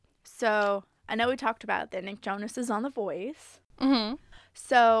So I know we talked about that Nick Jonas is on The Voice. Mm-hmm.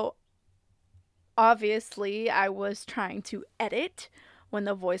 So obviously I was trying to edit when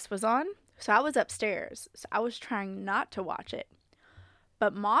The Voice was on. So I was upstairs. So I was trying not to watch it.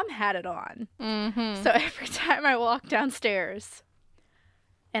 But Mom had it on. Mm-hmm. So every time I walked downstairs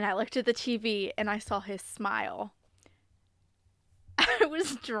and I looked at the TV and I saw his smile, I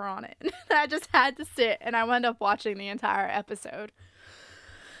was drawn in. I just had to sit, and I wound up watching the entire episode.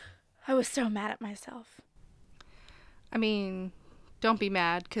 I was so mad at myself. I mean, don't be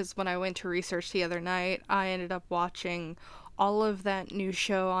mad, because when I went to research the other night, I ended up watching all of that new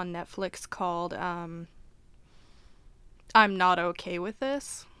show on Netflix called I'm Not Okay With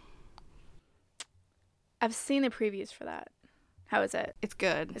This. I've seen the previews for that. How is it? It's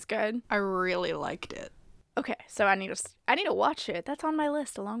good. It's good? I really liked it. Okay, so I need to watch it. That's on my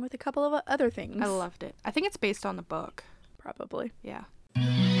list, along with a couple of other things. I loved it. I think it's based on the book. Probably. Yeah.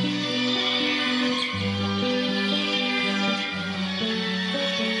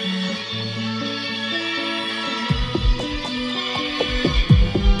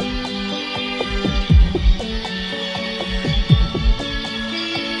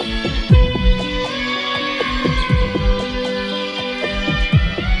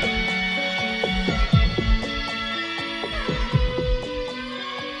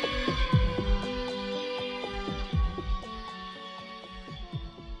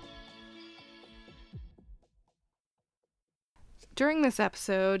 During this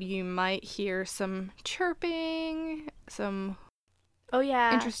episode, you might hear some chirping, some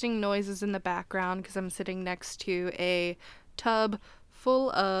interesting noises in the background, because I'm sitting next to a tub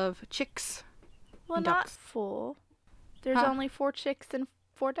full of chicks. Well, and not ducks. full. There's Huh? only 4 chicks and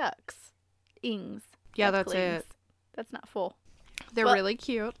 4 ducks. Ings. Yeah, that's Ducklings. it. That's not full. They're But- really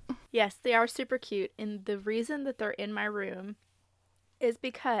cute. Yes, they are super cute. And the reason that they're in my room is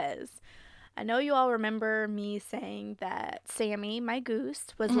because I know you all remember me saying that Sammy, my goose,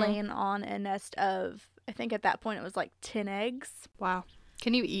 was Mhm. laying on a nest of, I think at that point it was like 10 eggs. Wow.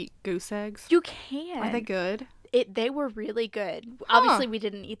 Can you eat goose eggs? You can. Are they good? They were really good. Obviously, we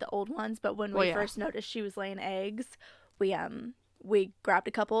didn't eat the old ones, but when Well, we yeah. first noticed she was laying eggs, we grabbed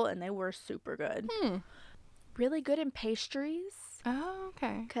a couple and they were super good. Really good in pastries Oh,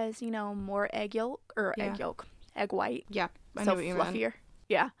 okay. because more egg yolk egg white. Yeah, I So know what you meant. fluffier.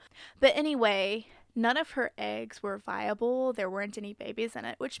 Yeah. But anyway, none of her eggs were viable. There weren't any babies in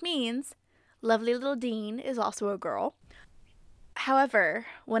it, which means lovely little Dean is also a girl. However,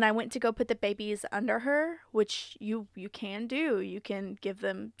 when I went to go put the babies under her, which you can do, you can give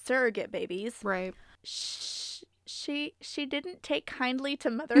them surrogate babies. Right. She didn't take kindly to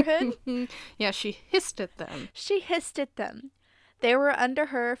motherhood. Yeah, she hissed at them. She hissed at them. They were under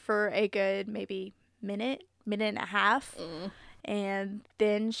her for a good maybe minute and a half. And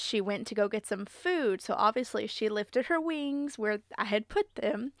then she went to go get some food. So obviously she lifted her wings where I had put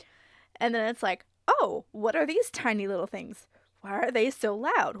them. And then it's like, oh, what are these tiny little things? Why are they so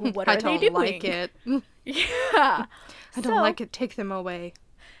loud? What are they doing? I don't like it. Yeah. I don't like it. Take them away.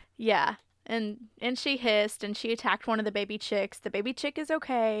 Yeah. And she hissed and she attacked one of the baby chicks. The baby chick is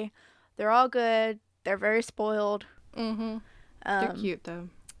okay. They're all good. They're very spoiled. Mm-hmm. They're cute, though.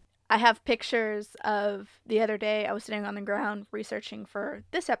 I have pictures of the other day. I was sitting on the ground researching for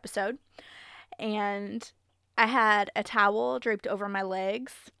this episode, and I had a towel draped over my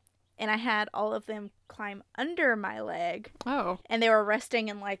legs, and I had all of them climb under my leg. Oh. And they were resting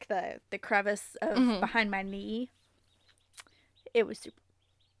in like the crevice of behind my knee. It was super.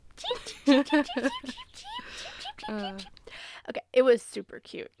 Okay, it was super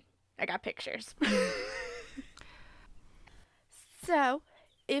cute. I got pictures. So,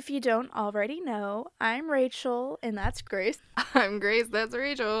 if you don't already know, I'm Rachel, and that's Grace. I'm Grace, that's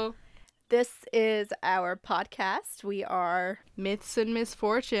Rachel. This is our podcast. We are Myths and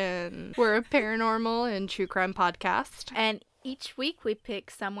Misfortune. We're a paranormal and true crime podcast. And each week we pick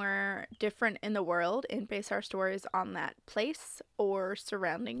somewhere different in the world and base our stories on that place or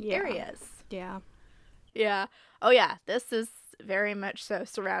surrounding areas. Yeah. Yeah. Oh, yeah. This is very much so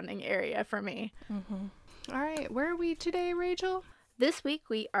surrounding area for me. All right, where are we today, Rachel? This week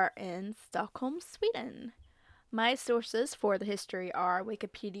we are in Stockholm, Sweden. My sources for the history are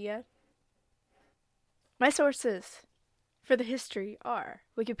Wikipedia. My sources for the history are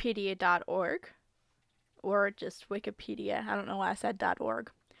wikipedia.org or just Wikipedia. I don't know why I said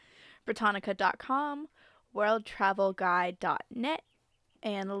 .org. Britannica.com, worldtravelguide.net,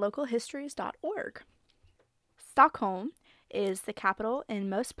 and localhistories.org. Stockholm is the capital and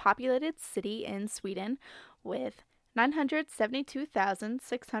most populated city in Sweden with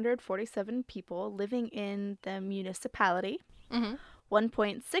 972,647 people living in the municipality,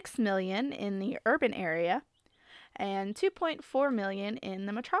 1.6 million in the urban area, and 2.4 million in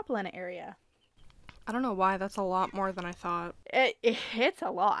the metropolitan area. I don't know why, that's a lot more than I thought. It's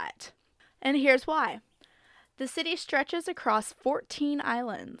a lot. And here's why. The city stretches across 14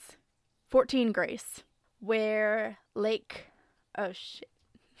 islands. 14, Grace. Where Lake... Oh, shit.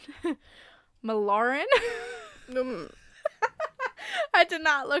 Maloran? I did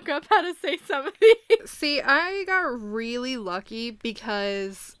not look up how to say some of these. See, I got really lucky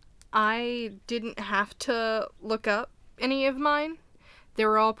because I didn't have to look up any of mine. They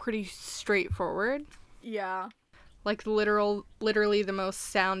were all pretty straightforward. Yeah. Like literally the most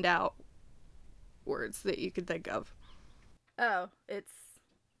sound out words that you could think of. Oh, it's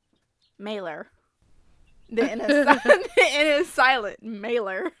mailer. The N is silent.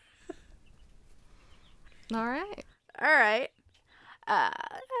 Mailer. All right.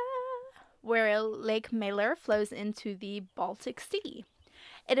 Where Lake Mailer flows into the Baltic Sea.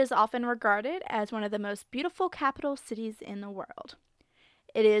 It is often regarded as one of the most beautiful capital cities in the world.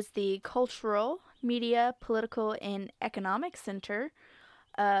 It is the cultural, media, political, and economic center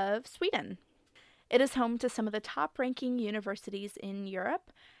of Sweden. It is home to some of the top-ranking universities in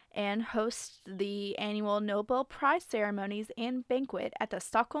Europe and hosts the annual Nobel Prize ceremonies and banquet at the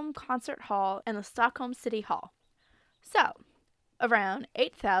Stockholm Concert Hall and the Stockholm City Hall. So, around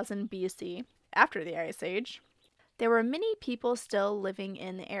 8000 BC, after the Ice Age, there were many people still living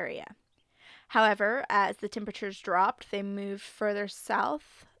in the area. However, as the temperatures dropped, they moved further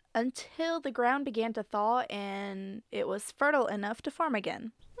south until the ground began to thaw and it was fertile enough to farm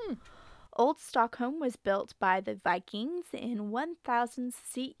again. Old Stockholm was built by the Vikings in 1000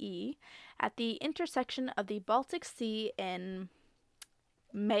 CE at the intersection of the Baltic Sea and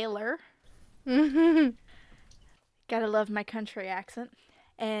Mailer. Gotta love my country accent.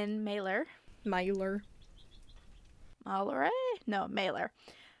 And Mailer. Mailer. No, Mailer.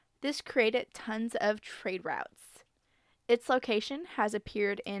 This created tons of trade routes. Its location has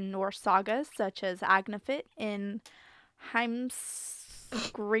appeared in Norse sagas such as Agnefit in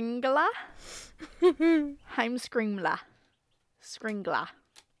Heimskringla. Skringla.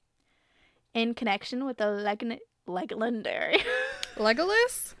 In connection with the legendary.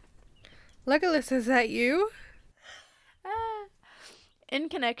 Legolas? Legolas, is that you? In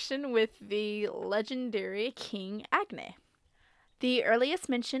connection with the legendary King Agne. The earliest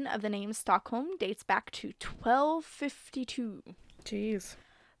mention of the name Stockholm dates back to 1252. Jeez.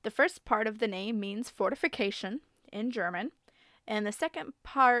 The first part of the name means fortification in German, and the second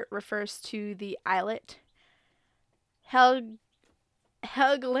part refers to the islet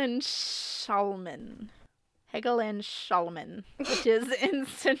Helgelandsholmen, which is in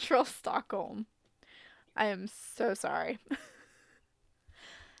central Stockholm. I am so sorry.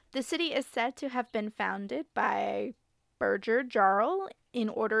 The city is said to have been founded by Birger Jarl in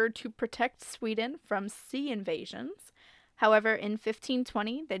order to protect Sweden from sea invasions. However, in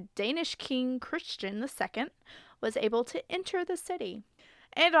 1520, the Danish king Christian II was able to enter the city.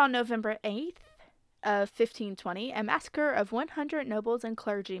 And on November 8th of 1520, a massacre of 100 nobles and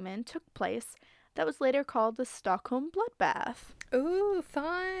clergymen took place that was later called the Stockholm Bloodbath. Ooh,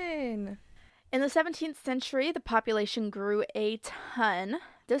 fun! In the 17th century, the population grew a ton.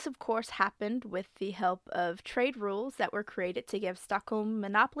 This, of course, happened with the help of trade rules that were created to give Stockholm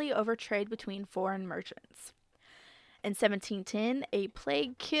monopoly over trade between foreign merchants. In 1710, a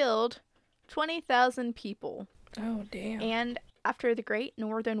plague killed 20,000 people. Oh, damn. And after the Great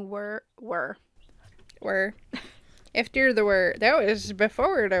Northern War... After the war. That was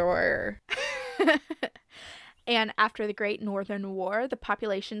before the war. And after the Great Northern War, the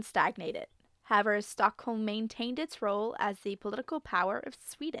population stagnated. However, Stockholm maintained its role as the political power of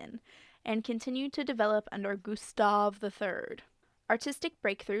Sweden and continued to develop under Gustav III. Artistic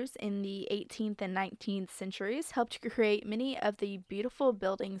breakthroughs in the 18th and 19th centuries helped create many of the beautiful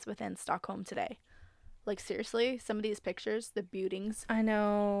buildings within Stockholm today. Like, seriously, some of these pictures, the buildings. I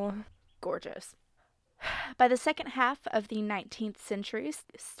know. Gorgeous. By the second half of the 19th century,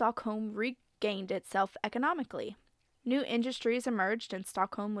 Stockholm regained itself economically. New industries emerged, and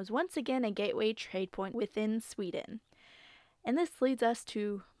Stockholm was once again a gateway trade point within Sweden. And this leads us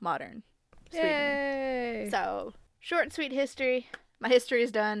to modern Sweden. Yay! So, short and sweet history. My history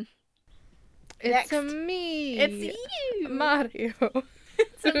is done. It's me. It's you. Mario.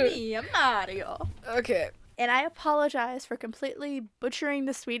 It's me, Mario. Okay. And I apologize for completely butchering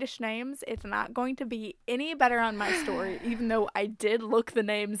the Swedish names. It's not going to be any better on my story, even though I did look the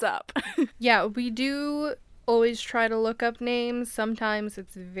names up. Yeah, we do always try to look up names. Sometimes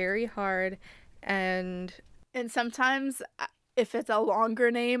it's very hard, and sometimes if it's a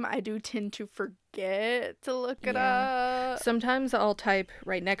longer name, I do tend to forget to look it up. Sometimes I'll type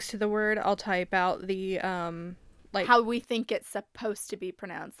right next to the word, I'll type out the, like... how we think it's supposed to be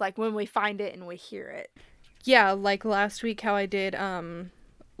pronounced. Like, when we find it and we hear it. Yeah, like last week how I did,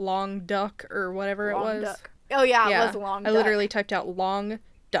 long duck or whatever long it was. Duck. Oh, yeah, it was long duck. I literally typed out long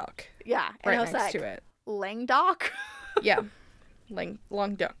duck. Yeah, and right I was next like, to it. Langdock? Yeah,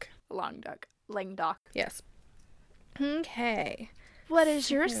 long duck. Long duck. Langdock. Yes. Okay. What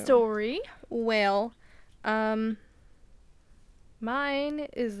is your story? Well, mine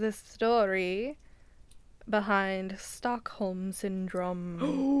is the story behind Stockholm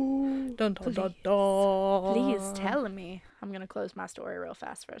Syndrome. Dun, dun, dun, dun. Please tell me. I'm going to close my story real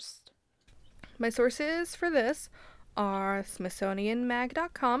fast first. My sources for this are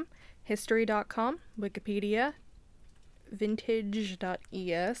SmithsonianMag.com, History.com, Wikipedia,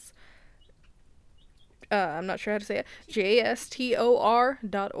 Vintage.es, I'm not sure how to say it, JSTOR.org,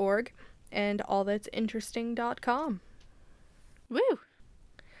 and allthat'sinteresting.com. Woo!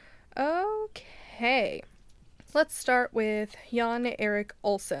 Okay. Let's start with Jan Erik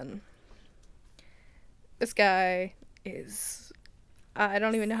Olsson. This guy is... I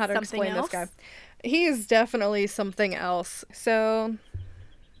don't even know how to explain this guy. He is definitely something else. So,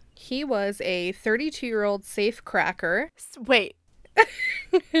 he was a 32-year-old safe cracker. Wait.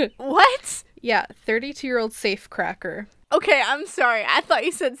 What? Yeah, 32-year-old safe cracker. Okay, I'm sorry. I thought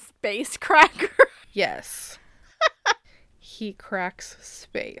you said space cracker. Yes. He cracks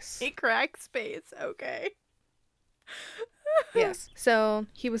space. He cracks space. Okay. Yes. So,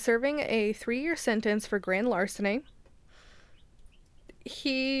 he was serving a 3-year sentence for grand larceny.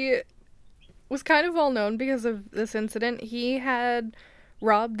 He was kind of well known because of this incident. He had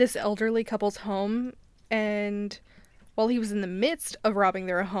robbed this elderly couple's home, and while he was in the midst of robbing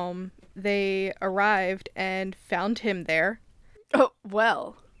their home, they arrived and found him there. Oh,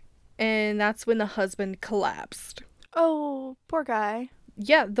 well. And that's when the husband collapsed. Oh, poor guy.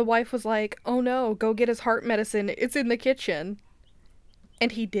 Yeah, the wife was like, oh no, go get his heart medicine. It's in the kitchen.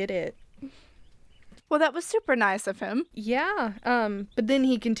 And he did it. Well, that was super nice of him. Yeah, but then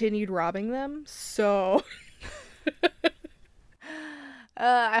he continued robbing them, so...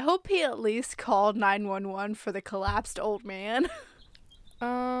 I hope he at least called 911 for the collapsed old man.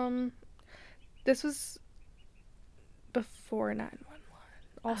 This was before 911.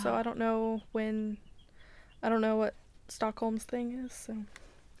 Also, I don't know what Stockholm's thing is, so...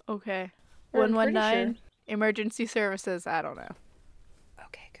 Okay. Or 119, sure. Emergency services, I don't know.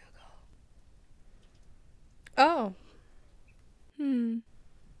 Okay, Google. Oh.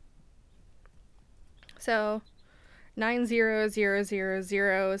 So, 90000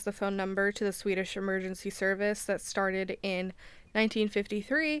 is the phone number to the Swedish emergency service that started in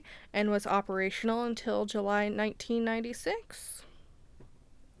 1953 and was operational until July 1996.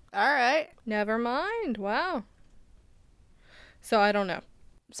 All right. Never mind. Wow. So, I don't know.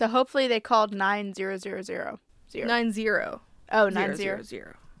 So, hopefully they called 9000. 90. Oh, 90.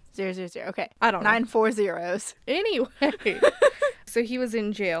 000. Okay. I don't know. 9 4 zeros. Anyway. So, he was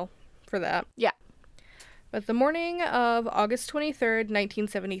in jail for that. Yeah. But the morning of August 23rd,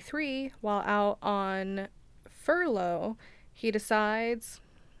 1973, while out on furlough, he decides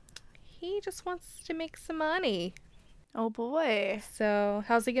he just wants to make some money. Oh, boy. So,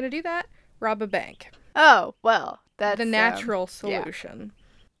 how's he going to do that? Rob a bank. Oh, well, that's... the natural solution. Yeah.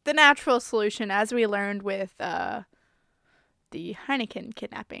 The natural solution, as we learned with the Heineken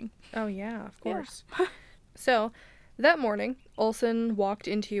kidnapping. Oh, yeah, of course. Yeah. So, that morning, Olsson walked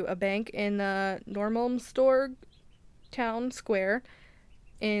into a bank in the Norrmalmstorg town square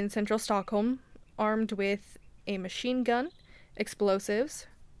in central Stockholm, armed with a machine gun, explosives,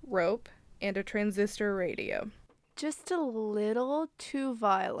 rope, and a transistor radio. Just a little too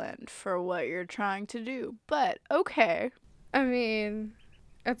violent for what you're trying to do, but okay. I mean,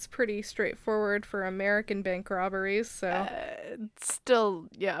 that's pretty straightforward for American bank robberies, so... still,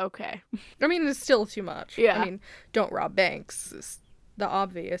 yeah, okay. I mean, it's still too much. Yeah. I mean, don't rob banks is the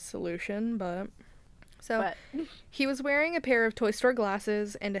obvious solution, but... So, he was wearing a pair of toy store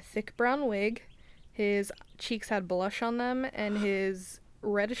glasses and a thick brown wig. His cheeks had blush on them, and his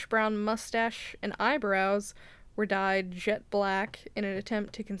reddish-brown mustache and eyebrows were dyed jet black in an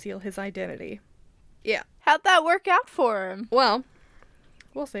attempt to conceal his identity. Yeah. How'd that work out for him? Well,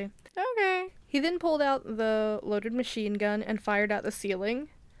 we'll see. Okay. He then pulled out the loaded machine gun and fired at the ceiling.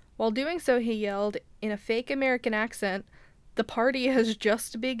 While doing so, he yelled, in a fake American accent, "The party has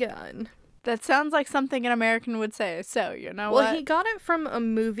just begun." That sounds like something an American would say, so you know what? Well, he got it from a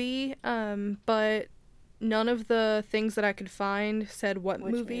movie, but none of the things that I could find said what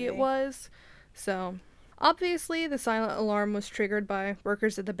movie it was. So, Obviously, the silent alarm was triggered by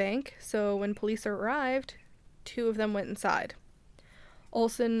workers at the bank, so when police arrived, 2 of them went inside.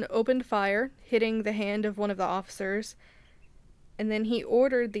 Olson opened fire, hitting the hand of one of the officers, and then he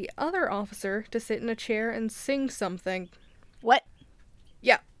ordered the other officer to sit in a chair and sing something. What?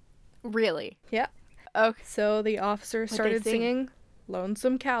 Yeah. Really? Yeah. Okay. So the officer started singing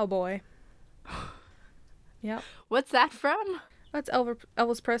Lonesome Cowboy. Yeah. What's that from? That's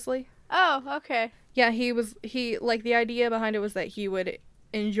Elvis Presley. Oh, okay. Yeah, the idea behind it was that he would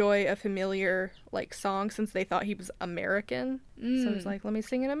enjoy a familiar, song since they thought he was American. So he's like, let me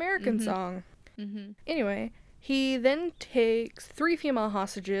sing an American song. Mm-hmm. Anyway, he then takes 3 female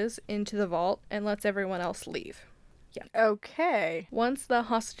hostages into the vault and lets everyone else leave. Yeah. Okay. Once the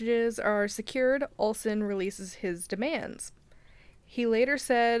hostages are secured, Olson releases his demands. He later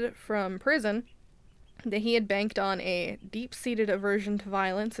said from prison that he had banked on a deep-seated aversion to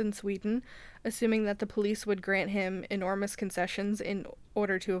violence in Sweden, assuming that the police would grant him enormous concessions in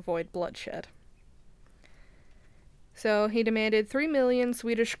order to avoid bloodshed. So he demanded 3 million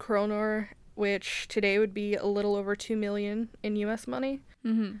Swedish kronor, which today would be a little over 2 million in US money.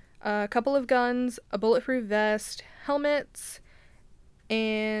 Mm-hmm. A couple of guns, a bulletproof vest, helmets,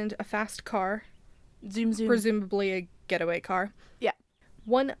 and a fast car. Zoom, zoom. Presumably a getaway car. Yeah.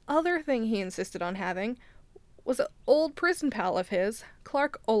 One other thing he insisted on having was an old prison pal of his,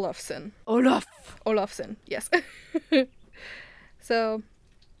 Clark Olofsson. Olofsson, yes. So,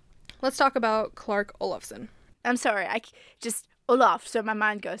 let's talk about Clark Olofsson. I'm sorry, just Olaf, so my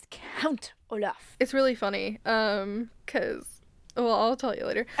mind goes, Count Olaf. It's really funny, because, well, I'll tell you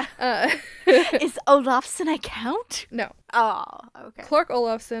later. Is Olofsson a count? No. Oh, okay. Clark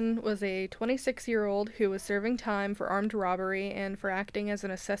Olofsson was a 26-year-old who was serving time for armed robbery and for acting as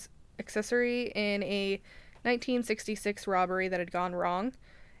an accessory in a 1966 robbery that had gone wrong,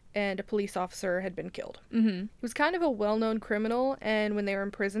 and a police officer had been killed. Mm-hmm. He was kind of a well-known criminal, and when they were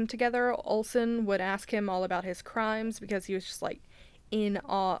in prison together, Olson would ask him all about his crimes because he was just, in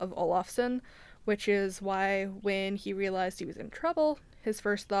awe of Olofsson, which is why when he realized he was in trouble, his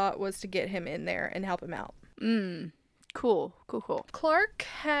first thought was to get him in there and help him out. Cool. Clark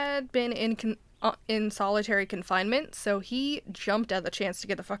had been in solitary confinement, so he jumped at the chance to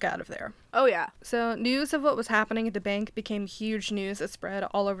get the fuck out of there. Oh, yeah. So news of what was happening at the bank became huge news that spread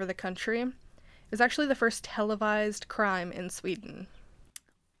all over the country. It was actually the first televised crime in Sweden.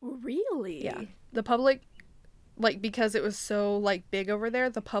 Really? Yeah. The public, because it was so, big over there,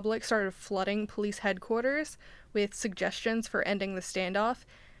 the public started flooding police headquarters with suggestions for ending the standoff.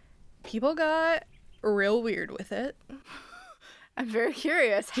 People got real weird with it. I'm very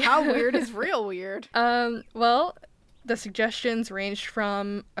curious. How weird is real weird? Well, the suggestions ranged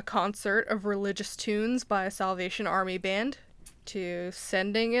from a concert of religious tunes by a Salvation Army band to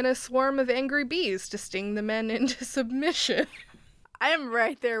sending in a swarm of angry bees to sting the men into submission. I am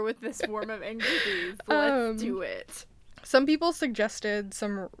right there with the swarm of angry bees. Let's do it. Some people suggested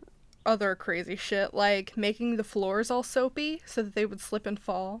some other crazy shit, like making the floors all soapy so that they would slip and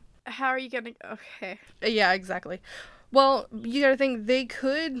fall. How are you gonna... Okay. Yeah, exactly. Well, you gotta think, they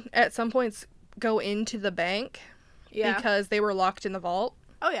could, at some points, go into the bank. Yeah. Because they were locked in the vault.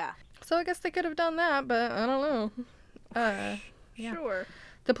 Oh, yeah. So I guess they could have done that, but I don't know. Yeah. Sure.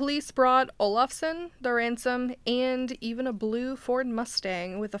 The police brought Olofsson, the ransom, and even a blue Ford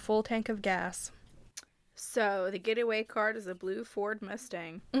Mustang with a full tank of gas. So, the getaway car is a blue Ford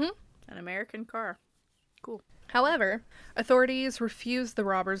Mustang. Mm-hmm. An American car. Cool. However, authorities refused the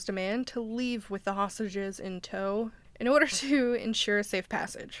robbers' demand to leave with the hostages in tow in order to ensure safe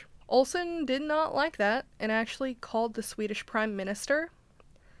passage. Olson did not like that and actually called the Swedish Prime Minister,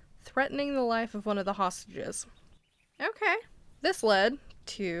 threatening the life of one of the hostages. Okay. This led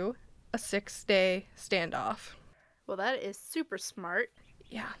to a 6-day standoff. Well, that is super smart.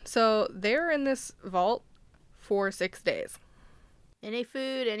 Yeah. So they're in this vault for 6 days. Any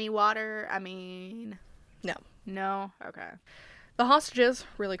food, any water? I mean... No. No? Okay. The hostages,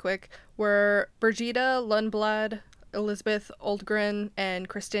 really quick, were Birgitta Lundblad, Elizabeth Oldgren, and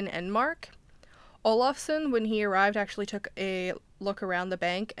Kristen Enmark. Olofsson, when he arrived, actually took a look around the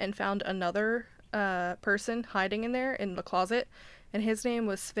bank and found another person hiding in there in the closet, and his name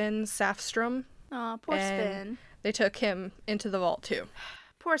was Sven Safstrom. Aw, poor Sven. They took him into the vault, too.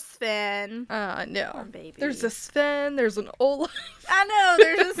 Poor Sven. No. Poor baby. There's a Sven, there's an Olaf. I know,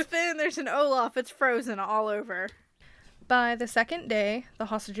 there's a Sven, there's an Olaf. It's frozen all over. By the second day, the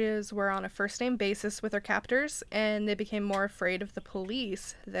hostages were on a first-name basis with their captors, and they became more afraid of the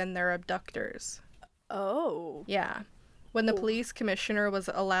police than their abductors. Oh. Yeah. When the police commissioner was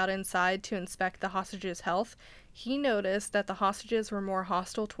allowed inside to inspect the hostages' health, he noticed that the hostages were more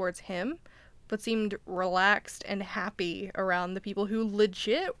hostile towards him, but seemed relaxed and happy around the people who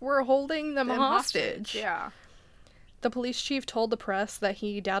legit were holding them hostage. Yeah. The police chief told the press that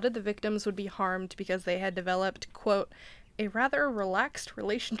he doubted the victims would be harmed because they had developed, quote, a rather relaxed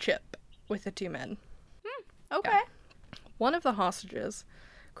relationship with the two men. Okay. Yeah. One of the hostages,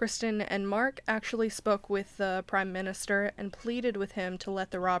 Kristen and Mark, actually spoke with the prime minister and pleaded with him to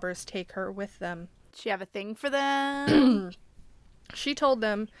let the robbers take her with them. Did she have a thing for them? She told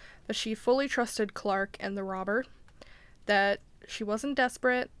them that she fully trusted Clark and the robber, that she wasn't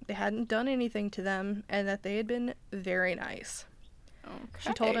desperate, they hadn't done anything to them, and that they had been very nice. Okay.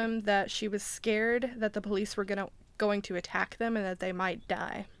 She told him that she was scared that the police were going to attack them and that they might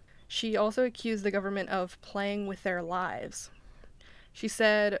die. She also accused the government of playing with their lives. She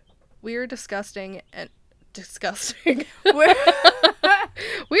said, "We're disgusting and disgusting."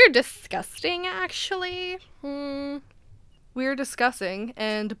 We're disgusting, actually. We're discussing,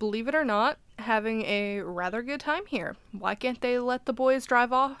 and believe it or not, having a rather good time here. Why can't they let the boys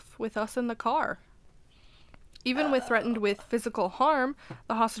drive off with us in the car? Even with threatened with physical harm,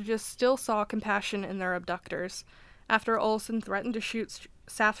 the hostages still saw compassion in their abductors. After Olsen threatened to shoot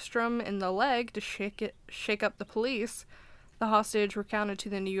Safstrom in the leg to shake up the police, the hostage recounted to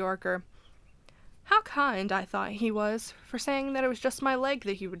the New Yorker, "How kind I thought he was for saying that it was just my leg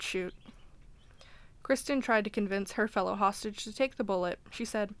that he would shoot." Kristen tried to convince her fellow hostage to take the bullet. She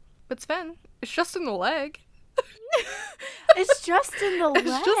said, "But Sven, it's just in the leg." It's just in the leg?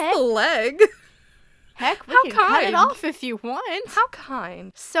 It's just the leg. Heck, we can cut it off if you want. How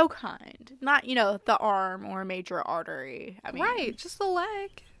kind. So kind. Not, the arm or major artery. I mean, right, just the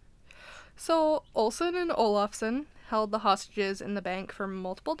leg. So, Olsen and Olafsson held the hostages in the bank for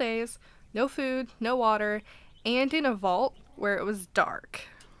multiple days. No food, no water, and in a vault where it was dark.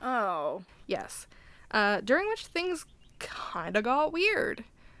 Oh. Yes. During which things kind of got weird.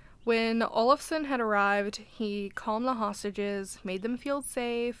 When Olafsson had arrived, he calmed the hostages, made them feel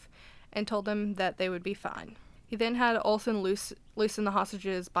safe, and told them that they would be fine. He then had Olsen loosen the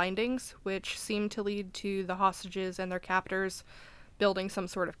hostages' bindings, which seemed to lead to the hostages and their captors building some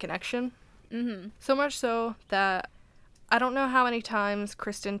sort of connection. Mm-hmm. So much so that I don't know how many times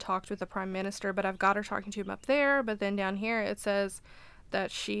Kristen talked with the Prime Minister, but I've got her talking to him up there, but then down here it says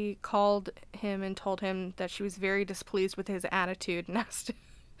that she called him and told him that she was very displeased with his attitude and asked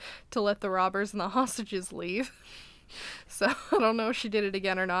to let the robbers and the hostages leave. So I don't know if she did it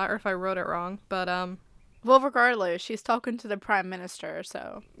again or not, or if I wrote it wrong, but well, regardless, she's talking to the Prime Minister,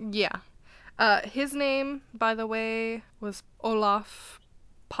 so yeah. His name, by the way, was Olaf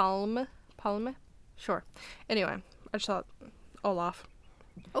Palme. Sure. Anyway, I just thought Olaf.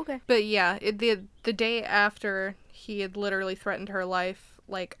 Okay. But yeah, the day after he had literally threatened her life,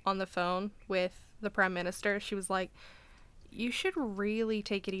 like on the phone with the Prime Minister, she was like, "You should really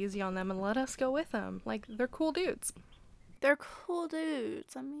take it easy on them and let us go with them. Like, they're cool dudes." They're cool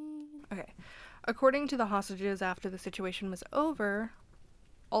dudes. I mean... Okay. According to the hostages, after the situation was over,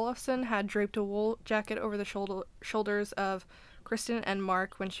 Olafsson had draped a wool jacket over the shoulders of Kristen and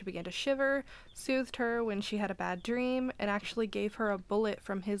Mark when she began to shiver, soothed her when she had a bad dream, and actually gave her a bullet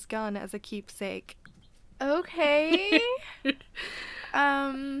from his gun as a keepsake. Okay.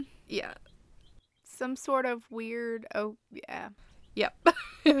 Yeah. Some sort of weird... Oh, yeah. Yep.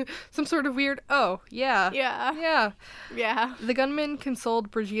 Some sort of weird... Oh, yeah. Yeah. Yeah. Yeah. The gunman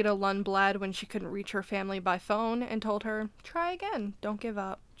consoled Brigitte Lundblad when she couldn't reach her family by phone and told her, "Try again. Don't give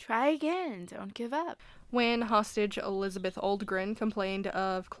up." Try again. Don't give up. When hostage Elizabeth Oldgren complained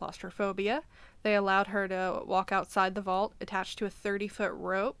of claustrophobia, they allowed her to walk outside the vault attached to a 30-foot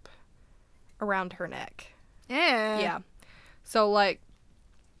rope around her neck. Yeah. So, like,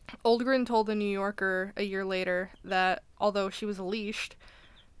 Oldgren told the New Yorker a year later that although she was leashed,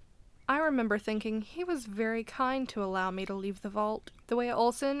 "I remember thinking he was very kind to allow me to leave the vault. The way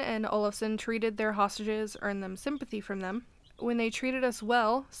Olsen and Olafsson treated their hostages earned them sympathy from them. When they treated us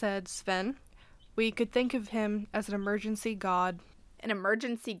well," said Sven, "we could think of him as an emergency god." An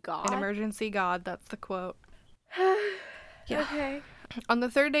emergency god? An emergency god, that's the quote. Yeah. Okay. On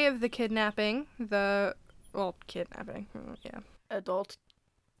the third day of the kidnapping, Adult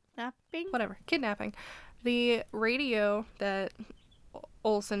napping? Whatever. Kidnapping. The radio that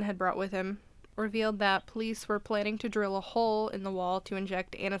Olsen had brought with him revealed that police were planning to drill a hole in the wall to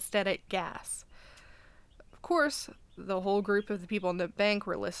inject anesthetic gas. Of course, the whole group of the people in the bank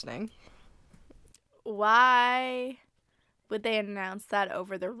were listening. Why would they announce that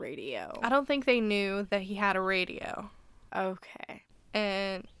over the radio? I don't think they knew that he had a radio. Okay.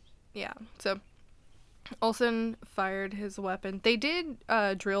 And, yeah, so Olsen fired his weapon. They did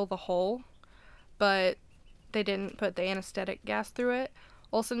drill the hole, but they didn't put the anesthetic gas through it.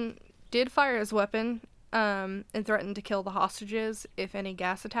 Olsen did fire his weapon and threatened to kill the hostages if any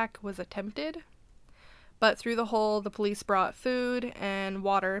gas attack was attempted. But through the hole, the police brought food and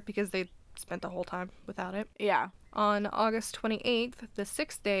water because they spent the whole time without it. Yeah. On August 28th, the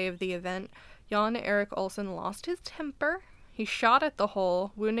 6th day of the event, Jan Erik Olsen lost his temper. He shot at the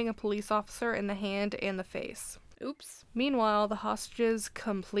hole, wounding a police officer in the hand and the face. Oops. Meanwhile, the hostages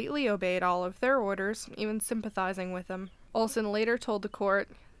completely obeyed all of their orders, even sympathizing with him. Olsen later told the court,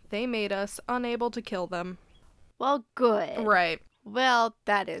 "They made us unable to kill them." Well, good. Right. Well,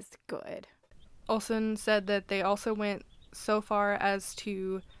 that is good. Olsen said that they also went so far as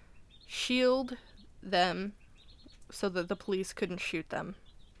to shield them so that the police couldn't shoot them.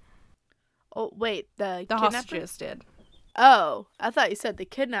 Oh, wait, the hostages did. Oh, I thought you said the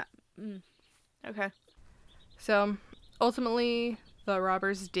kidnap. Okay. So, ultimately, the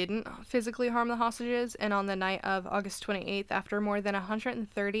robbers didn't physically harm the hostages, and on the night of August 28th, after more than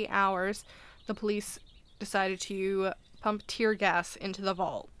 130 hours, the police decided to pump tear gas into the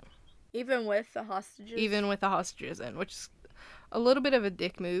vault. Even with the hostages? Even with the hostages in, which is a little bit of a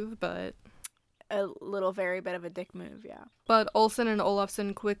dick move, but... A little very bit of a dick move, yeah. But Olsen and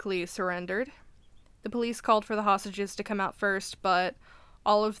Olafsson quickly surrendered. The police called for the hostages to come out first, but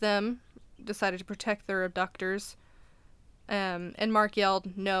all of them decided to protect their abductors. And Mark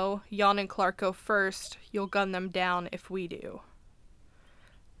yelled, "No, Jan and Clark go first. You'll gun them down if we do."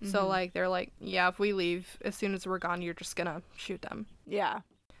 Mm-hmm. So, they're like, yeah, if we leave, as soon as we're gone, you're just gonna shoot them. Yeah.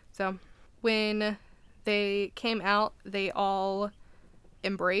 So, when they came out, they all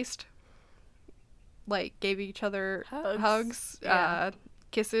embraced, gave each other hugs yeah.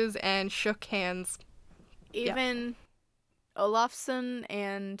 Kisses, and shook hands. Even Olafsson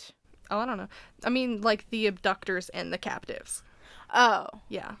and... Oh, I don't know. I mean, the abductors and the captives. Oh.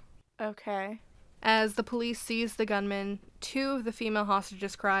 Yeah. Okay. As the police seized the gunmen, 2 of the female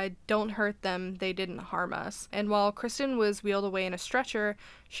hostages cried, "Don't hurt them, they didn't harm us." And while Kristen was wheeled away in a stretcher,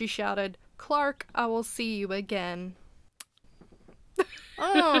 she shouted, "Clark, I will see you again."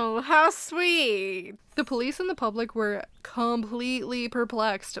 Oh, how sweet. The police and the public were completely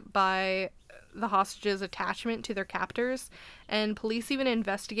perplexed by the hostages' attachment to their captors, and police even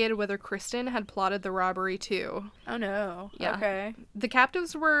investigated whether Kristen had plotted the robbery too. Oh no. Yeah. Okay. The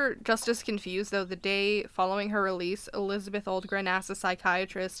captives were just as confused, though. The day following her release, Elizabeth Oldgren asked a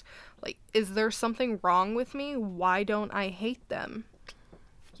psychiatrist, "Is there something wrong with me? Why don't I hate them?"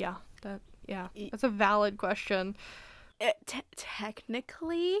 That's a valid question.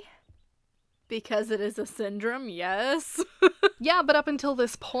 Technically, because it is a syndrome, yes. Yeah, but up until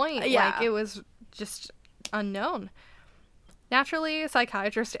this point, yeah. It was just unknown. Naturally,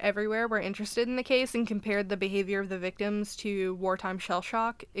 psychiatrists everywhere were interested in the case and compared the behavior of the victims to wartime shell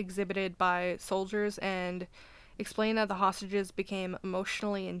shock exhibited by soldiers and explained that the hostages became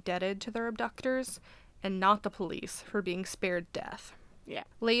emotionally indebted to their abductors and not the police for being spared death. Yeah.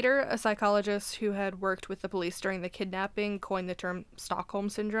 Later, a psychologist who had worked with the police during the kidnapping coined the term Stockholm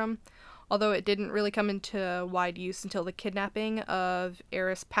Syndrome, although it didn't really come into wide use until the kidnapping of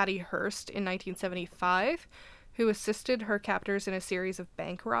heiress Patty Hearst in 1975, who assisted her captors in a series of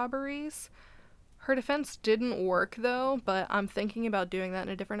bank robberies. Her defense didn't work, though, but I'm thinking about doing that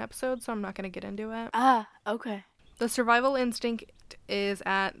in a different episode, so I'm not going to get into it. Ah, okay. The survival instinct is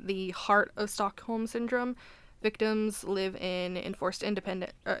at the heart of Stockholm Syndrome. Victims live in enforced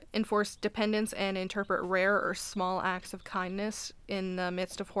dependence and interpret rare or small acts of kindness in the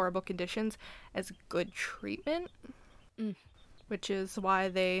midst of horrible conditions as good treatment, which is why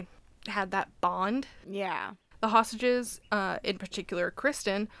they had that bond. Yeah. The hostages, in particular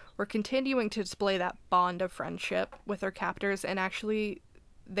Kristen, were continuing to display that bond of friendship with their captors, and actually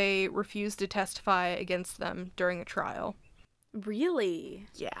they refused to testify against them during a trial. Really?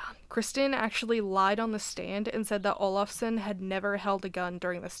 Yeah. Kristen actually lied on the stand and said that Olafsson had never held a gun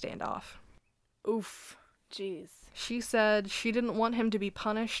during the standoff. Oof. Jeez. She said she didn't want him to be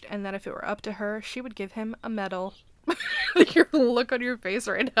punished and that if it were up to her, she would give him a medal. Your look on your face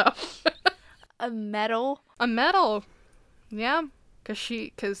right now. A medal? A medal. Yeah.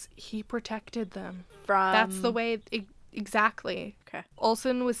 Because he protected them. That's the way... Exactly. Okay.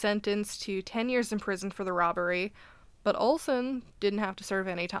 Olsen was sentenced to 10 years in prison for the robbery, but Olsen didn't have to serve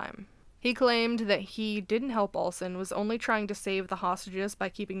any time. He claimed that he didn't help Olsen, was only trying to save the hostages by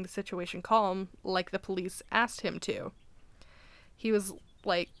keeping the situation calm, like the police asked him to. He was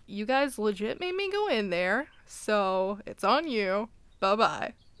like, "You guys legit made me go in there, so it's on you.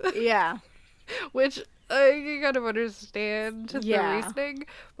 Bye-bye." Yeah. Which, I kind of understand the reasoning,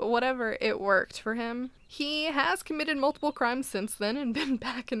 but whatever, it worked for him. He has committed multiple crimes since then and been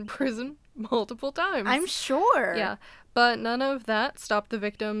back in prison multiple times. I'm sure. Yeah, but none of that stopped the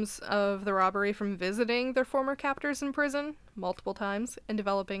victims of the robbery from visiting their former captors in prison multiple times and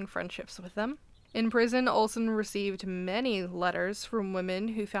developing friendships with them. In prison, Olsen received many letters from women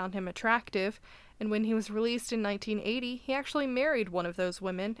who found him attractive, and when he was released in 1980, he actually married one of those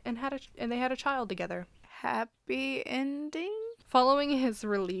women and they had a child together. Happy ending? Following his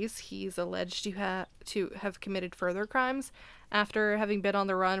release, he's alleged to have committed further crimes. After having been on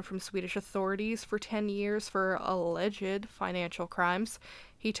the run from Swedish authorities for 10 years for alleged financial crimes,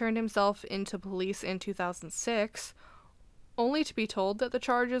 he turned himself into police in 2006, only to be told that the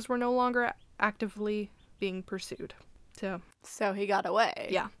charges were no longer actively being pursued. So he got away.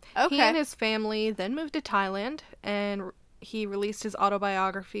 Yeah. Okay. He and his family then moved to Thailand, and he released his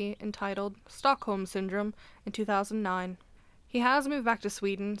autobiography entitled Stockholm Syndrome in 2009. He has moved back to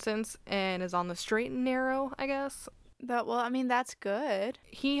Sweden since and is on the straight and narrow, I guess. That's good.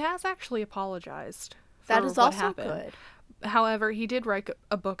 He has actually apologized for that is what also happened. Good. However, he did write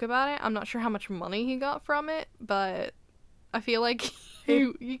a book about it. I'm not sure how much money he got from it, but I feel like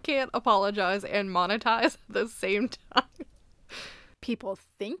you can't apologize and monetize at the same time. People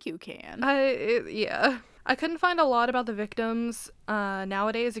think you can. Yeah. I couldn't find a lot about the victims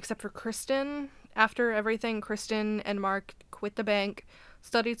nowadays except for Kristen. After everything, Kristen and Mark quit the bank,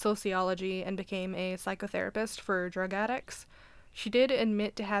 studied sociology, and became a psychotherapist for drug addicts. She did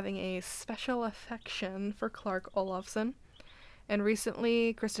admit to having a special affection for Clark Olofsson. And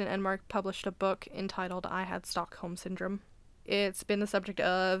recently, Kristen and Mark published a book entitled I Had Stockholm Syndrome. It's been the subject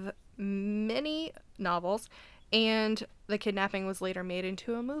of many novels, and the kidnapping was later made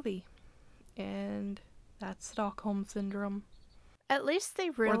into a movie. And that's Stockholm Syndrome. At least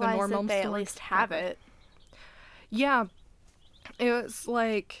they realize that they at least have it. Yeah. It was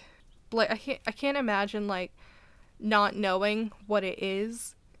like I can't imagine, like, not knowing what it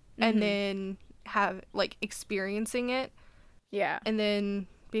is, and then experiencing it. Yeah. And then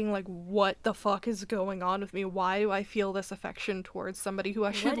being like, what the fuck is going on with me? Why do I feel this affection towards somebody who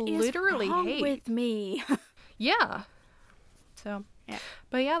I should literally hate? What is wrong with me? Yeah. So, yeah.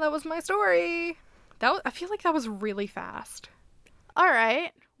 But yeah, that was my story. I feel like that was really fast. All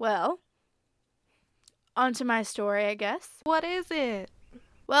right. Well, on to my story, I guess. What is it?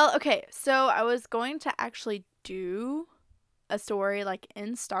 Well, okay. So I was going to actually do a story like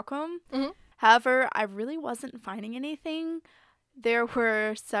in Stockholm. Mm-hmm. However, I really wasn't finding anything. There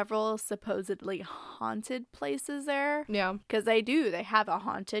were several supposedly haunted places there. Yeah. Because they have a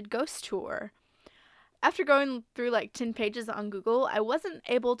haunted ghost tour. After going through like 10 pages on Google, I wasn't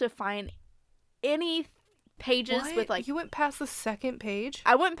able to find any pages with like... You went past the second page?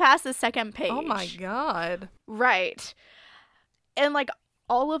 I went past the second page. Oh my god. Right. And like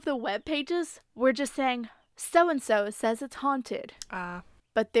all of the web pages were just saying, so-and-so says it's haunted.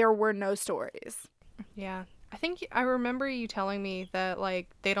 But there were no stories. Yeah. I think I remember you telling me that, like,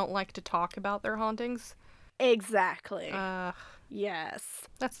 they don't like to talk about their hauntings. Exactly. Yes.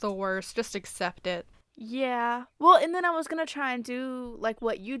 That's the worst. Just accept it. Yeah. Well, and then I was going to try and do, like,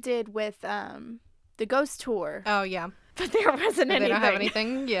 what you did with the ghost tour. Oh, yeah. But there wasn't anything. They don't have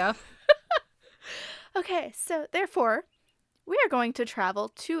anything? Yeah. Okay, so therefore, we are going to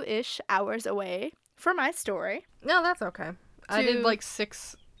travel 2-ish hours away for my story. No, that's okay. I did, like,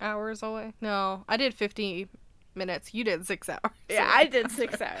 6 hours away. No, I did 50 minutes. You did 6 hours. Yeah, I did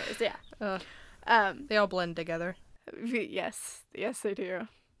 6 hours, yeah. They all blend together. Yes, they do.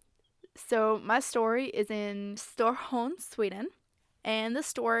 So my story is in Stockholm, Sweden, and the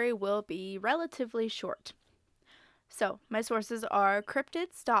story will be relatively short. So my sources are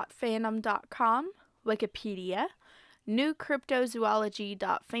cryptids.fandom.com, Wikipedia,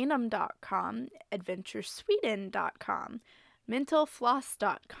 newcryptozoology.fandom.com, adventuresweden.com,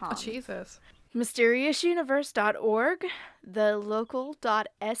 mentalfloss.com. Oh, Jesus. mysteriousuniverse.org,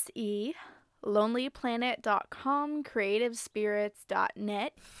 thelocal.se, lonelyplanet.com,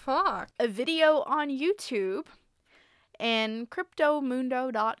 creativespirits.net. Fuck. A video on YouTube, and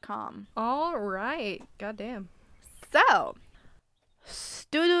cryptomundo.com. All right. Goddamn. So,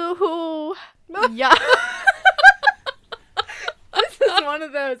 Studuhu. Yeah. This is one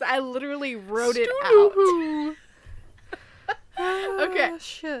of those. I literally wrote it out. Okay.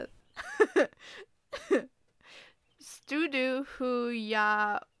 Shit. Studuhu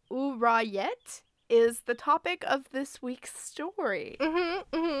ya Urayet is the topic of this week's story.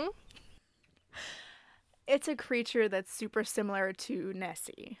 It's a creature that's super similar to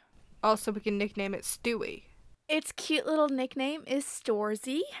Nessie. Also, we can nickname it Stewie. Its cute little nickname is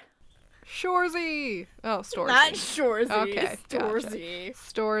Storzy. Shorzy. Oh, Storzy. Not Shorzy. Okay, Storzy.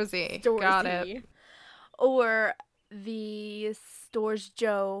 Gotcha. Storzy. Got it. Or the Storz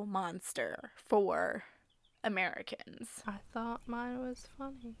Joe monster for Americans. I thought mine was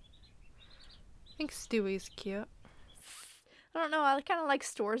funny. I think Stewie's cute. I don't know, I kind of like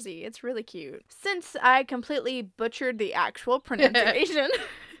Storzy. It's really cute. Since I completely butchered the actual pronunciation,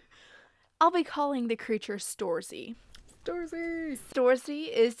 I'll be calling the creature Storzy. Storzy. Storzy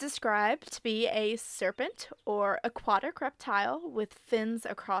is described to be a serpent or aquatic reptile with fins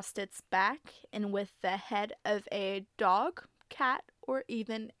across its back and with the head of a dog, cat, or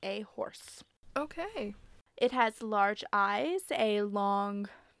even a horse. Okay. It has large eyes, a long,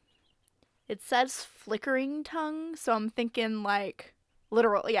 it says flickering tongue, so I'm thinking like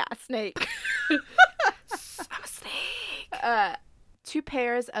literal, snake. I'm a snake. 2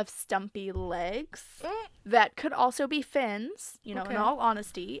 pairs of stumpy legs that could also be fins, in all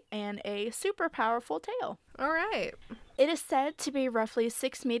honesty, and a super powerful tail. All right. It is said to be roughly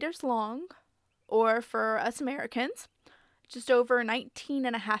 6 meters long, or for us Americans, just over 19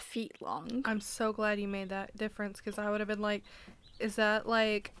 and a half feet long. I'm so glad you made that difference, because I would have been like, is that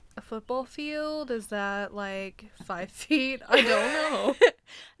like a football field? Is that like 5 feet? I don't know.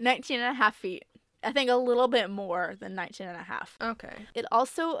 19 and a half feet. I think a little bit more than 19 and a half. Okay. It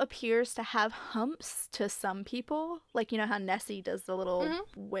also appears to have humps to some people. Like, how Nessie does the little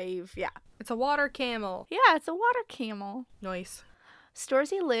wave? Yeah. It's a water camel. Yeah, it's a water camel. Nice.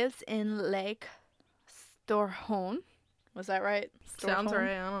 Storzy lives in Lake Storholm. Was that right? Sounds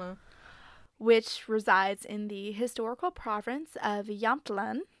right. I don't know. Which resides in the historical province of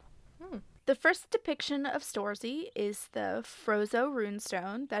Jämtland. The first depiction of Storzy is the Frozo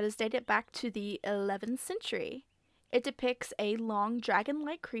runestone that is dated back to the 11th century. It depicts a long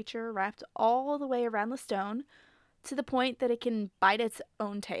dragon-like creature wrapped all the way around the stone to the point that it can bite its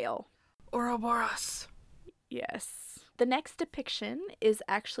own tail. Ouroboros. Yes. The next depiction is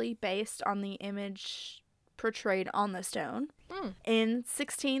actually based on the image portrayed on the stone. In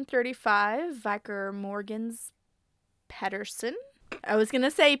 1635, Vicar Morgans Pedersen. I was going to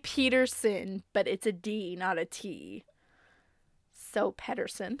say Peterson, but it's a D, not a T. So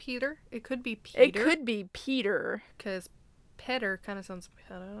Pedersen. Peter? It could be Peter. It could be Peter. Because Petter kind of sounds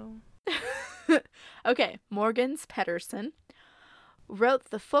pedo. Okay, Morgans Pedersen wrote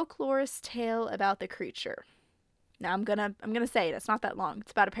the folklorist tale about the creature. Now I'm gonna say it. It's not that long.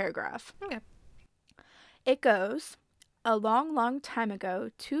 It's about a paragraph. Okay. It goes, a long, long time ago,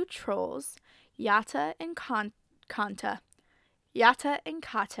 2 trolls, Yata and Kata,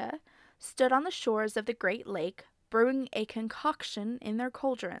 stood on the shores of the Great Lake, brewing a concoction in their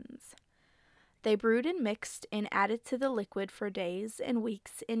cauldrons. They brewed and mixed and added to the liquid for days and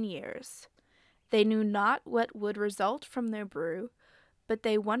weeks and years. They knew not what would result from their brew, but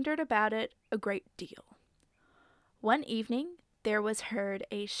they wondered about it a great deal. One evening, there was heard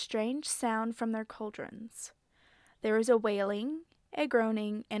a strange sound from their cauldrons. There was a wailing, a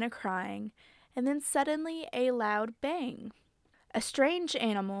groaning, and a crying, and then suddenly a loud bang. A strange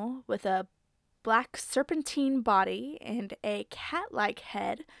animal with a black serpentine body and a cat-like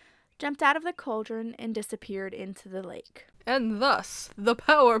head jumped out of the cauldron and disappeared into the lake. And thus, the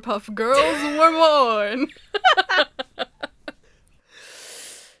Powerpuff Girls were born!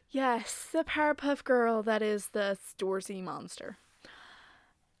 Yes, the Powerpuff Girl that is the Storzy monster.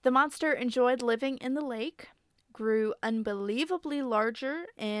 The monster enjoyed living in the lake, grew unbelievably larger,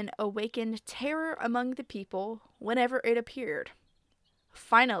 and awakened terror among the people whenever it appeared.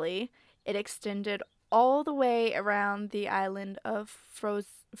 Finally, it extended all the way around the island of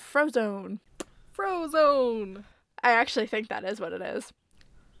Frozone. Frozone! I actually think that is what it is.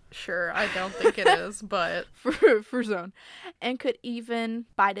 Sure, I don't think it is, but... Frozone. And could even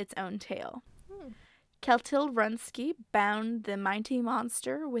bite its own tail. Keltil Runsky bound the mighty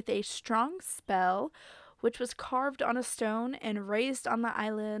monster with a strong spell, which was carved on a stone and raised on the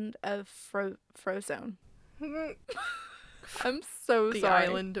island of Frozone. I'm so the sorry. The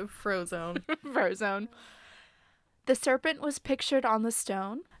island of Frozone. Frozone. The serpent was pictured on the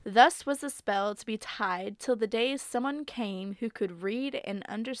stone. Thus was the spell to be tied till the day someone came who could read and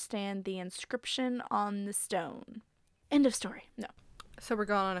understand the inscription on the stone. End of story. No. So we're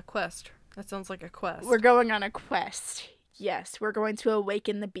going on a quest. That sounds like a quest. We're going on a quest. Yes, we're going to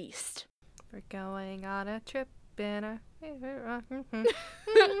awaken the beast. We're going on a trip in a...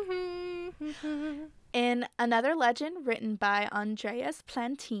 In another legend written by Andreas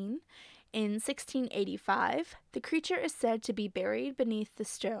Plantin in 1685, the creature is said to be buried beneath the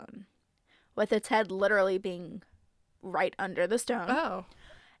stone, with its head literally being right under the stone. Oh.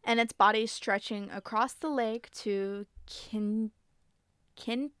 And its body stretching across the lake to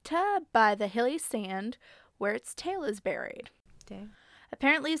Quinta by the hilly sand where its tail is buried. Damn.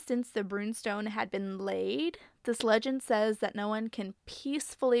 Apparently, since the runestone had been laid, this legend says that no one can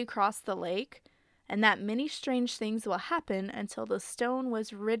peacefully cross the lake, and that many strange things will happen until the stone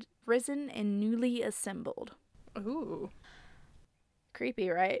was risen and newly assembled. Ooh. Creepy,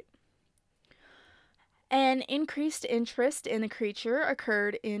 right? An increased interest in the creature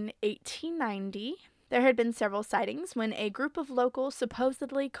occurred in 1890. There had been several sightings when a group of locals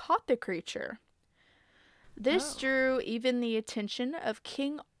supposedly caught the creature. This drew even the attention of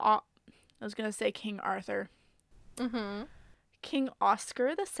King Arthur. Mm-hmm. King Oscar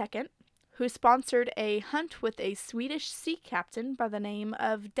II, who sponsored a hunt with a Swedish sea captain by the name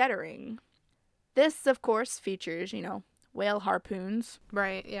of Dettering. This, of course, features, whale harpoons.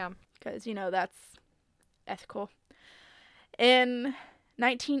 Right, yeah. Because, that's ethical. In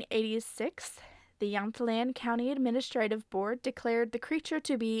 1986, the Jämtland County Administrative Board declared the creature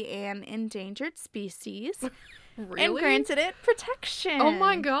to be an endangered species. Really? And granted it protection. Oh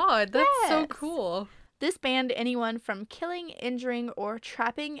my god, that's so cool. This banned anyone from killing, injuring, or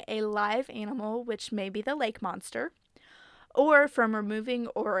trapping a live animal, which may be the lake monster, or from removing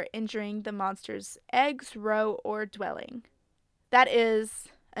or injuring the monster's eggs, roe, or dwelling. That is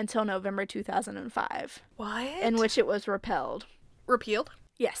until November 2005. What? In which it was repealed. Repealed?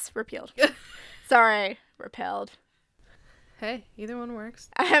 Yes, repealed. Sorry, repelled. Hey, either one works.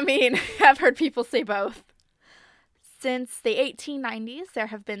 I mean, I've heard people say both. Since the 1890s, there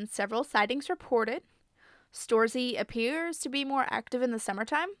have been several sightings reported. Storzy appears to be more active in the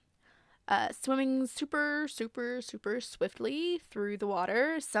summertime, swimming super swiftly through the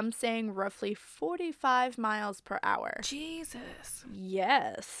water, some saying roughly 45 miles per hour. Jesus.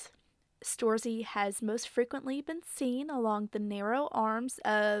 Yes. Storzy has most frequently been seen along the narrow arms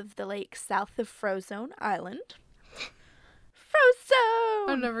of the lake south of Frozone Island. Frozone!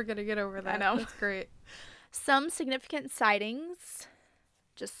 I'm never going to get over that. I know. That's great. Some significant sightings,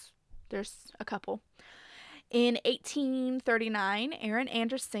 there's a couple. In 1839, Aaron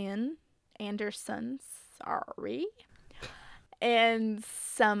Anderson, and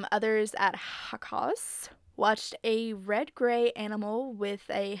some others at Hakos watched a red-gray animal with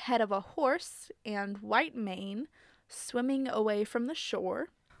a head of a horse and white mane swimming away from the shore.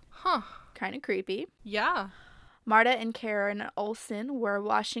 Huh. Kind of creepy. Yeah. Marta and Karen Olsen were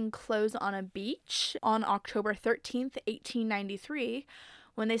washing clothes on a beach on October 13th, 1893,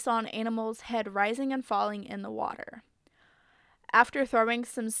 when they saw an animal's head rising and falling in the water. After throwing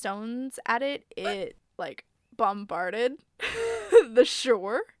some stones at it, bombarded the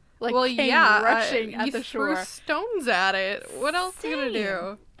shore. Rushing at the shore. You threw stones at it. What else are you gonna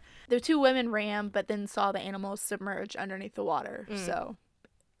do? The two women ran, but then saw the animal submerge underneath the water. So,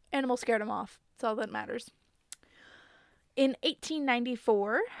 animal scared them off. That's all that matters. In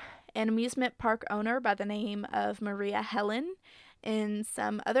 1894, an amusement park owner by the name of Maria Helen and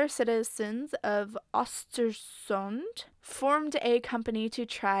some other citizens of Östersund formed a company to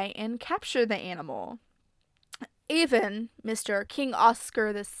try and capture the animal. Even Mr. King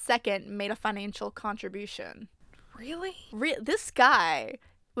Oscar II made a financial contribution. Really? This guy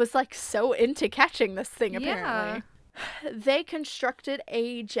was so into catching this thing, apparently. Yeah. They constructed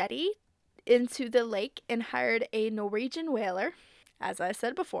a jetty into the lake and hired a Norwegian whaler, as I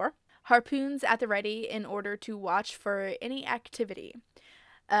said before, harpoons at the ready in order to watch for any activity.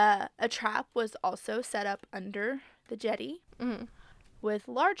 A trap was also set up under the jetty. Mm-hmm. With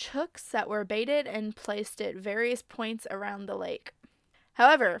large hooks that were baited and placed at various points around the lake.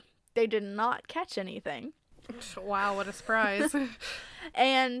 However, they did not catch anything. Wow, what a surprise.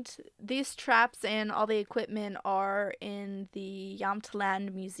 And these traps and all the equipment are in the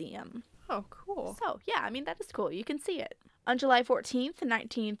Jämtland Museum. Oh, cool. So, yeah, that is cool. You can see it. On July 14th,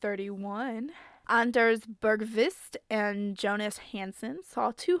 1931, Anders Bergqvist and Jonas Hansen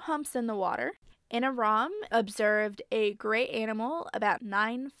saw two humps in the water. Anna Ram observed a gray animal about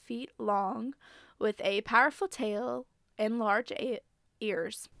 9 feet long with a powerful tail and large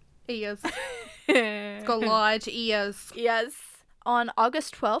ears. Ears. It's got large ears. Yes. On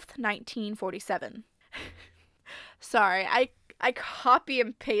August 12th, 1947. Sorry, I copy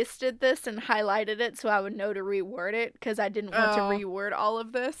and pasted this and highlighted it so I would know to reword it because I didn't want to reword all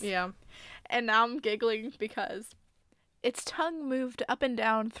of this. Yeah. And now I'm giggling because its tongue moved up and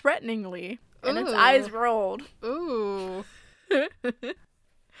down threateningly. And its eyes rolled. Ooh.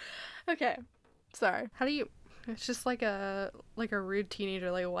 Okay. Sorry. How do you... It's just like a rude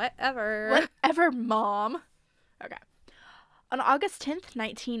teenager, whatever. Whatever, Mom. Okay. On August 10th,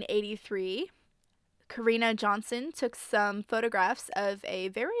 1983, Karina Johnson took some photographs of a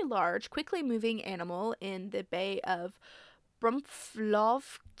very large, quickly moving animal in the Bay of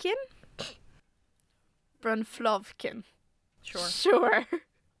Brunflovkin? Brunflovkin. Sure.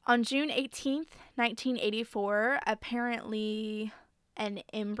 On June 18th, 1984, apparently an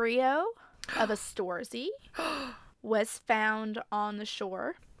embryo of a Storzy was found on the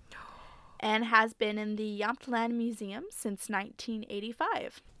shore and has been in the Jämtland Museum since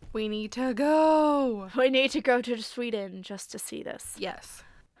 1985. We need to go. We need to go to Sweden just to see this. Yes.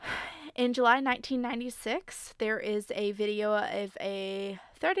 In July 1996, there is a video of a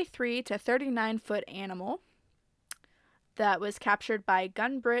 33 to 39 foot animal that was captured by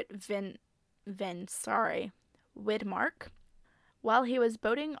Gunbritt Widmark while he was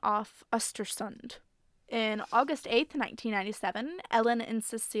boating off Östersund. In August 8th, 1997, Ellen and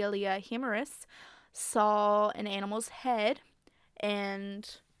Cecilia Himmeris saw an animal's head and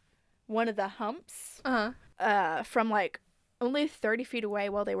one of the humps from like only 30 feet away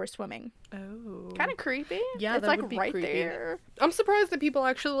while they were swimming. Oh. Kind of creepy. Yeah, it's that like would be right creepy. there. I'm surprised that people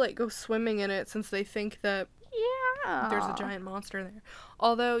actually like go swimming in it since they think that there's a giant monster there.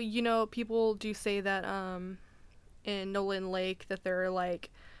 Although, you know, people do say that in Nolan Lake that there are like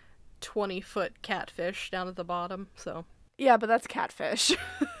 20-foot catfish down at the bottom, so. Yeah, but that's catfish.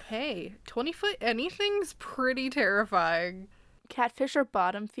 Hey, 20-foot anything's pretty terrifying. Catfish are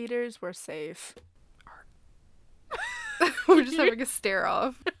bottom feeders. We're safe. We're just having a stare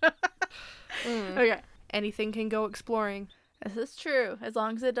off. Okay. Anything can go exploring. This is true. As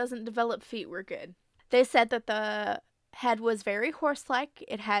long as it doesn't develop feet, we're good. They said that the head was very horse-like.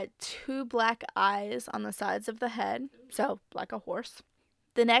 It had 2 black eyes on the sides of the head, so like a horse.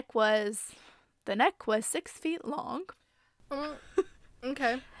 The neck was 6 feet long.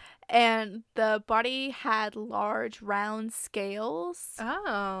 Okay. And the body had large round scales.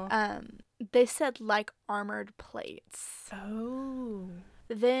 Oh. They said like armored plates. Oh.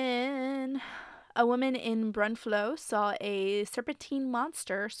 Then a woman in Brunflo saw a serpentine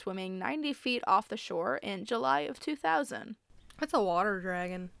monster swimming 90 feet off the shore in July of 2000. That's a water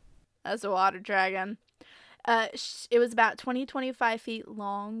dragon. That's a water dragon. It was about 25 feet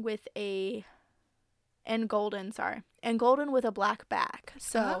long with and golden with a black back.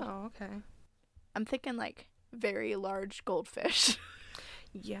 So, oh, okay. I'm thinking like very large goldfish.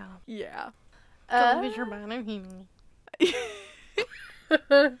 Yeah. Yeah.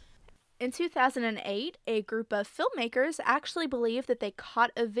 In 2008, a group of filmmakers actually believed that they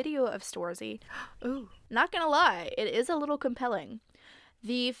caught a video of Storzy. Ooh. Not gonna lie, it is a little compelling.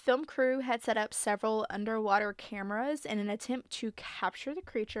 The film crew had set up several underwater cameras in an attempt to capture the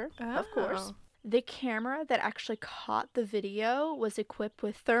creature, of course. The camera that actually caught the video was equipped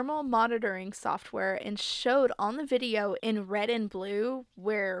with thermal monitoring software and showed on the video in red and blue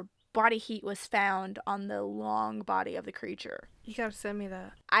where body heat was found on the long body of the creature. You gotta send me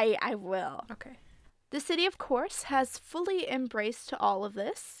that. I will. Okay. The city, of course, has fully embraced all of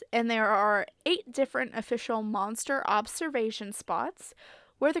this, and there are 8 different official monster observation spots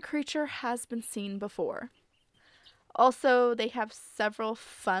where the creature has been seen before. Also, they have several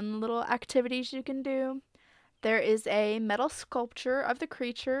fun little activities you can do. There is a metal sculpture of the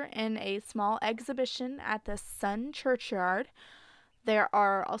creature in a small exhibition at the Sun Churchyard. There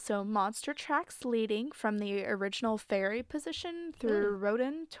are also monster tracks leading from the original ferry position through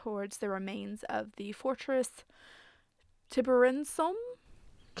Roden towards the remains of the fortress Tiberensum.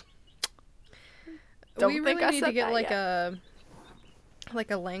 We really need to get like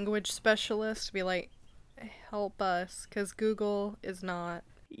a language specialist to be like, help us, because Google is not.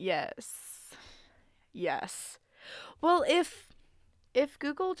 Yes. Well, if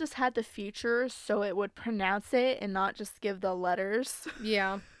Google just had the features so it would pronounce it and not just give the letters.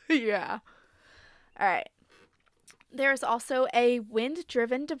 Yeah. Yeah. All right. There's also a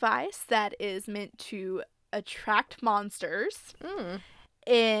wind-driven device that is meant to attract monsters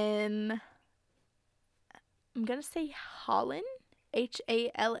in, I'm going to say Hallen,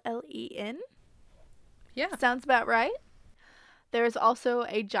 Hallen. Yeah. Sounds about right. There's also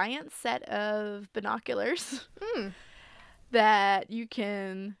a giant set of binoculars that you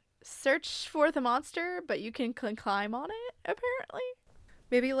can search for the monster, but you can climb on it, apparently.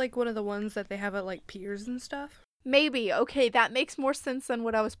 Maybe like one of the ones that they have at like piers and stuff? Maybe. Okay, that makes more sense than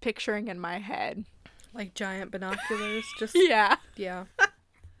what I was picturing in my head. Like giant binoculars? Just Yeah. Yeah.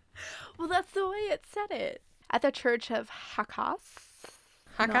 Well, that's the way it said it. At the church of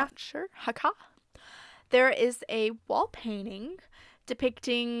Not sure. Haka? There is a wall painting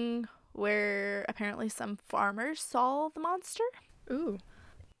depicting where apparently some farmers saw the monster. Ooh.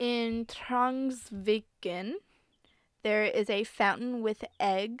 In Trangsviken, there is a fountain with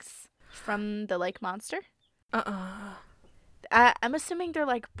eggs from the lake monster. I'm assuming they're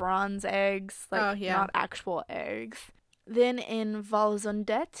like bronze eggs, like not actual eggs. Then in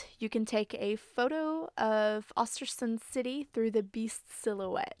Volsundet, you can take a photo of Ostersund City through the beast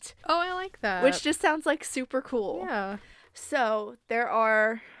silhouette. Oh, I like that. Which just sounds like super cool. Yeah. So there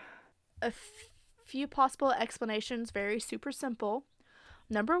are a few possible explanations, very super simple.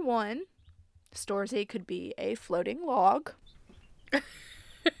 Number one, Storzy could be a floating log.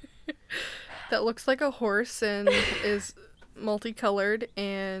 That looks like a horse and is multicolored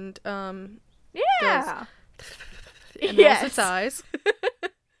and yeah. And rolls its eyes.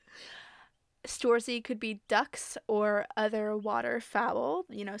 Storzy could be ducks or other waterfowl,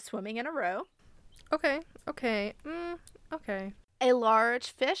 swimming in a row. Okay. Okay. A large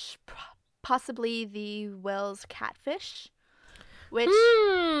fish, possibly the Wels catfish, which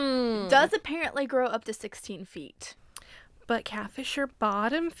does apparently grow up to 16 feet. But catfish are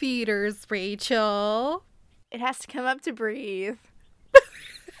bottom feeders, Rachel. It has to come up to breathe.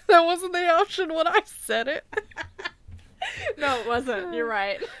 That wasn't the option when I said it. No, it wasn't. You're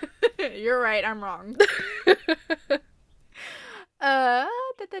right. You're right. I'm wrong. A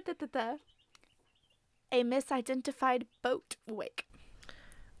misidentified boat wake.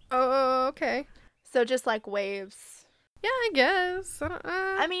 Oh, okay. So just like waves. Yeah, I guess.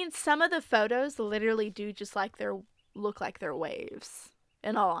 I mean, some of the photos literally do just look like they're waves,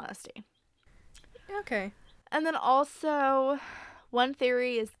 in all honesty. Okay. And then also, one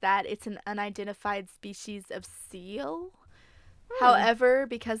theory is that it's an unidentified species of seal. However,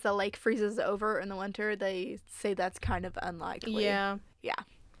 because the lake freezes over in the winter, they say that's kind of unlikely. Yeah. Yeah.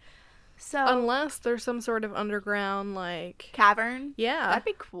 So unless there's some sort of underground, cavern? Yeah. That'd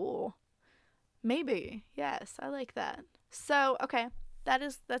be cool. Maybe. Yes, I like that. So, okay.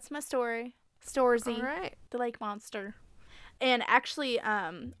 That's my story. Storzy. All right. The lake monster. And actually,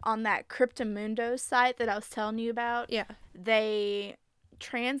 on that Cryptomundo site that I was telling you about, yeah, they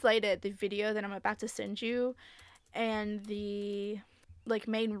translated the video that I'm about to send you, and the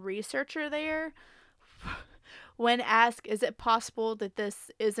main researcher there, when asked, is it possible that this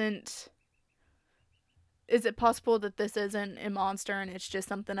isn't a monster and it's just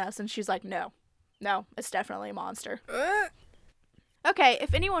something else? And she's like, no, it's definitely a monster. Okay,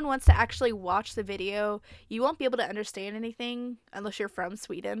 if anyone wants to actually watch the video, you won't be able to understand anything unless you're from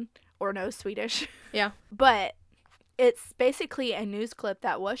Sweden or know Swedish. Yeah. But it's basically a news clip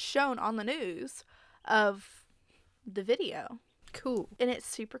that was shown on the news of the video. Cool. And it's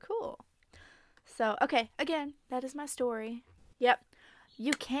super cool. So, okay, again, that is my story. Yep.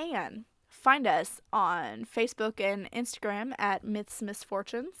 You can find us on Facebook and Instagram at Myths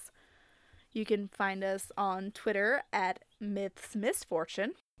Misfortunes. You can find us on Twitter at Myths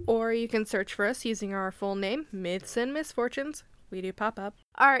Misfortune. Or you can search for us using our full name, Myths and Misfortunes. We do pop up.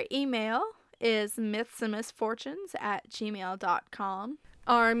 Our email is mythsandmisfortunes@gmail.com.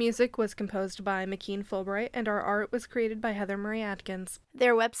 Our music was composed by McKean Fulbright, and our art was created by Heather Marie Atkins.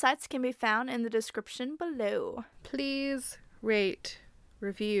 Their websites can be found in the description below. Please rate,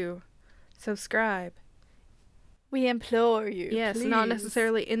 review, subscribe. We implore you. Yes, please. Not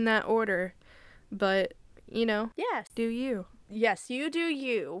necessarily in that order, but, Yes. do you. Yes, you do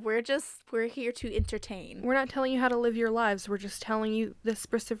you. We're here to entertain. We're not telling you how to live your lives. We're just telling you the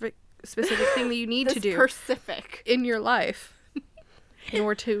specific thing that you need to do. Specific. In your life. In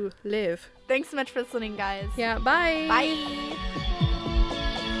order to live. Thanks so much for listening, guys. Yeah, bye. Bye.